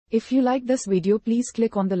If you like this video, please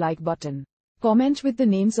click on the like button. Comment with the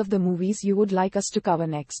names of the movies you would like us to cover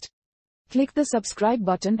next. Click the subscribe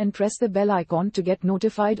button and press the bell icon to get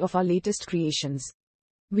notified of our latest creations.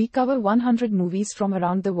 We cover 100 movies from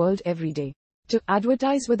around the world every day. To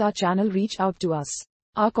advertise with our channel, reach out to us.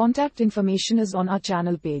 Our contact information is on our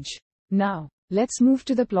channel page. Now, let's move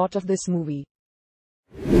to the plot of this movie.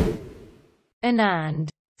 Anand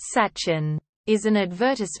Sachin is an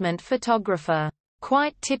advertisement photographer,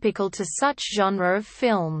 quite typical to such genre of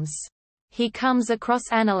films. He comes across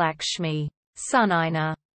Annalakshmi,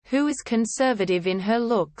 Sunaina, who is conservative in her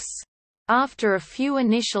looks. After a few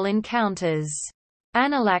initial encounters,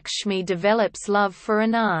 Annalakshmi develops love for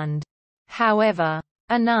Anand. However,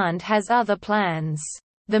 Anand has other plans.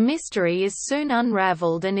 The mystery is soon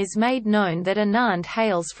unraveled and is made known that Anand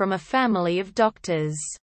hails from a family of doctors.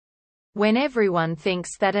 When everyone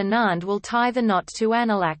thinks that Anand will tie the knot to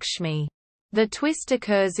Annalakshmi, the twist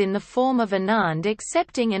occurs in the form of Anand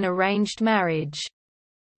accepting an arranged marriage.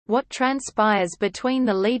 What transpires between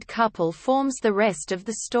the lead couple forms the rest of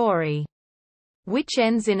the story, which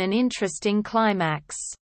ends in an interesting climax.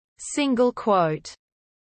 Single quote.